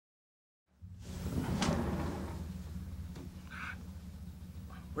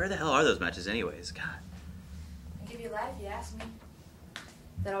Where the hell are those matches anyways? God. I'll give you a light if you ask me.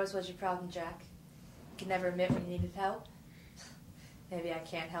 That always was your problem, Jack. You could never admit when you needed help. Maybe I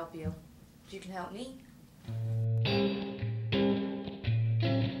can't help you, but you can help me.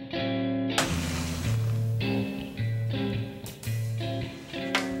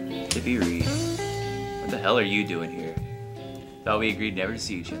 Tippy Reed, what the hell are you doing here? Thought we agreed never to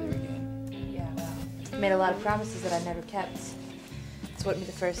see each other again. Yeah, well, I made a lot of promises that I never kept. It's what me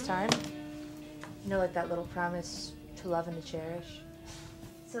the first time. You know, like that little promise to love and to cherish.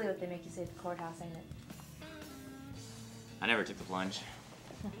 Silly what they make you say at the courthouse, ain't it? I never took the plunge.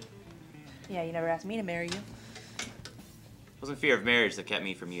 Yeah, you never asked me to marry you. It wasn't fear of marriage that kept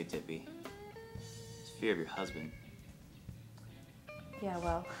me from you, Tippy. It was fear of your husband. Yeah,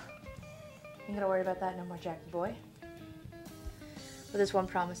 well, you ain't gotta worry about that no more, Jackie boy. But there's one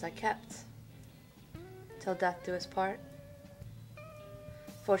promise I kept. Till death do us part.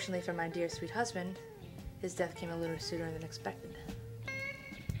 Fortunately for my dear sweet husband, his death came a little sooner than expected.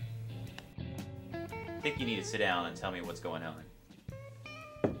 I think you need to sit down and tell me what's going on.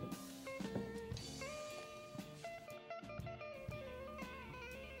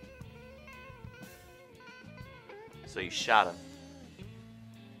 So you shot him.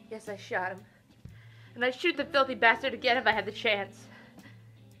 Yes, I shot him. And I'd shoot the filthy bastard again if I had the chance.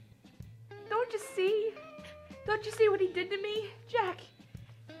 Don't you see? Don't you see what he did to me? Jack,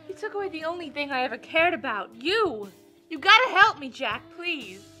 he took away the only thing I ever cared about. You! You gotta help me, Jack,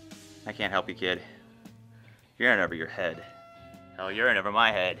 please. I can't help you, kid. You're in over your head. Hell, you're in over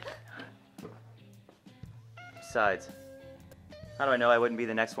my head. Besides, how do I know I wouldn't be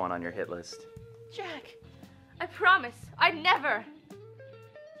the next one on your hit list? Jack, I promise, I'd never.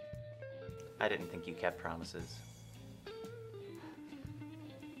 I didn't think you kept promises.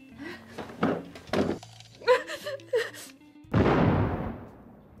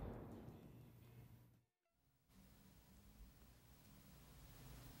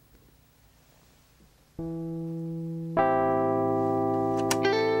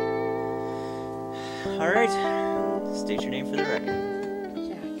 All right, state your name for the record.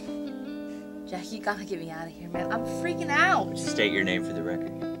 Jack, you gotta get me out of here, man. I'm freaking out. State your name for the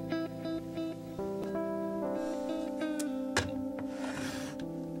record.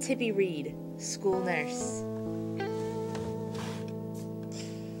 Tippy Reed, school nurse.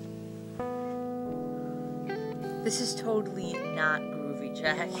 This is totally not groovy,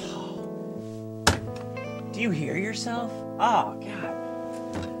 Jack. Do you hear yourself? Oh, God.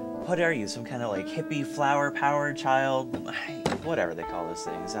 What are you, some kind of like hippie flower power child? Whatever they call those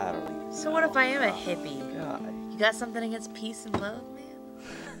things, I don't even So what if I am a hippie? God. You got something against peace and love,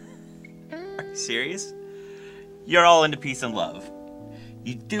 man? Are you serious? You're all into peace and love.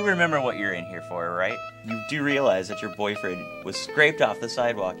 You do remember what you're in here for, right? You do realize that your boyfriend was scraped off the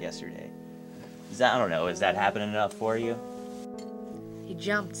sidewalk yesterday. Is that, I don't know, is that happening enough for you? He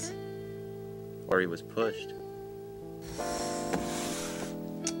jumped. Or he was pushed?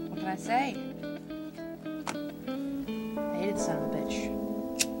 What can I say? I hated son of a bitch.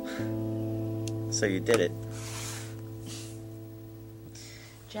 So you did it.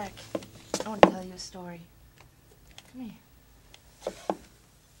 Jack, I want to tell you a story. Come here.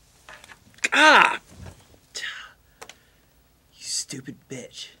 Ah! You stupid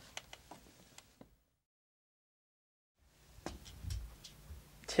bitch.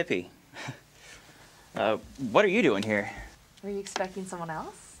 Tippy. What are you doing here? Were you expecting someone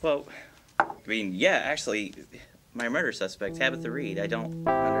else? Well, I mean, yeah, actually, my murder suspect, Tabitha Reed, I don't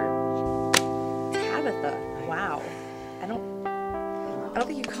Tabitha? Wow. I don't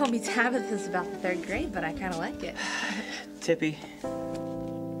think you call me Tabitha's about the 3rd grade, but I kind of like it. Tippy,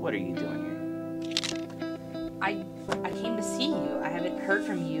 what are you doing here? I came to see you. I haven't heard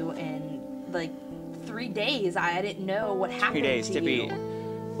from you in like 3 days. I didn't know what happened 3 days, to Tippy. you.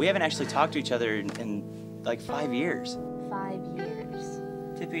 We haven't actually talked to each other in like 5 years. 5 years.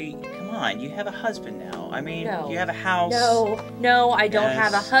 Tippy, come on, you have a husband now. I mean, No. you have a house. No, I don't Yes.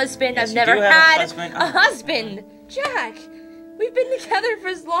 have a husband. Yes, I've you never do have a had husband. a husband. Jack, we've been together for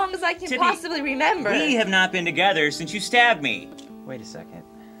as long as I can Tippy, possibly remember. We have not been together since you stabbed me. Wait a second.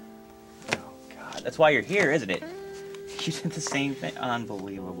 Oh, God. That's why you're here, isn't it? You did the same thing.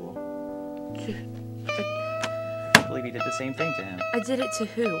 Unbelievable. I believe you did the same thing to him. I did it to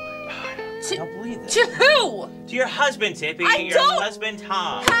who? I don't believe this. To who? To your husband, Tippy. I Your don't husband,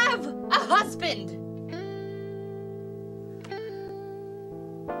 Tom. Have a husband.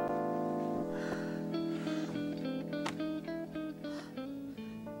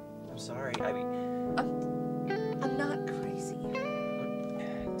 I'm sorry. I mean, I'm not crazy.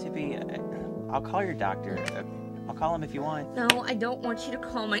 Tippy, I'll call your doctor. I'll call him if you want. No, I don't want you to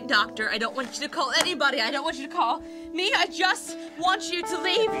call my doctor. I don't want you to call anybody. I don't want you to call me. I just want you to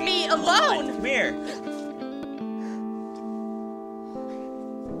leave me alone. Come here.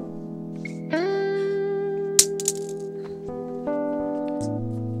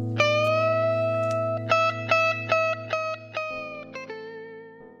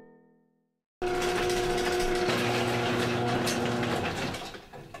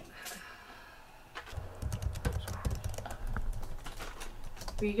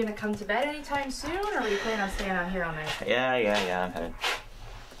 Are you gonna come to bed anytime soon, or are you planning on staying out here all night? Yeah, I'm headed.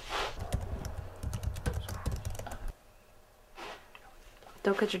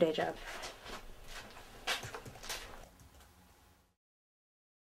 Don't quit your day job.